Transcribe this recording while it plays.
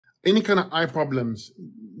Any kind of eye problems,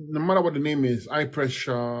 no matter what the name is, eye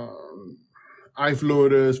pressure, eye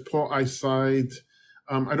floaters, poor eyesight,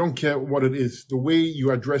 I don't care what it is, the way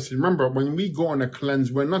you address it. Remember, when we go on a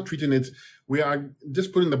cleanse, we're not treating it. We are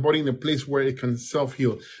just putting the body in a place where it can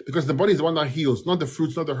self-heal, because the body is the one that heals, not the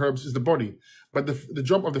fruits, not the herbs, it's the body. But the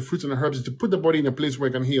job of the fruits and the herbs is to put the body in a place where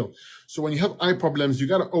it can heal. So when you have eye problems, you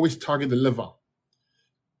got to always target the liver.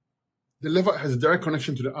 The liver has a direct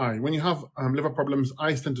connection to the eye. When you have liver problems,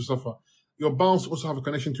 eyes tend to suffer. Your bowels also have a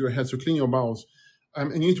connection to your head, so clean your bowels.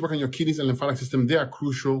 And you need to work on your kidneys and lymphatic system. They are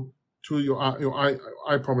crucial to your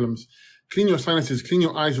eye problems. Clean your sinuses, clean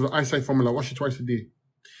your eyes with eyesight formula, wash it twice a day.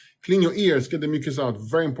 Clean your ears, get the mucus out,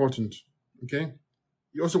 very important, okay?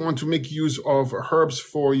 You also want to make use of herbs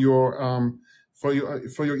for your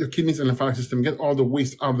kidneys and lymphatic system. Get all the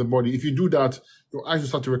waste out of the body. If you do that, your eyes will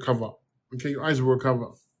start to recover, okay? Your eyes will recover.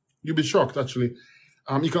 You'll be shocked, actually.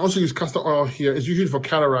 You can also use castor oil here. It's usually for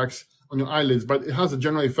cataracts on your eyelids, but it has a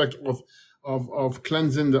general effect of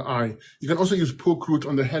cleansing the eye. You can also use poke root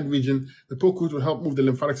on the head region. The poke root will help move the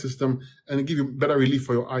lymphatic system and give you better relief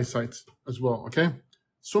for your eyesight as well, okay?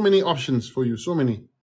 So many options for you, so many.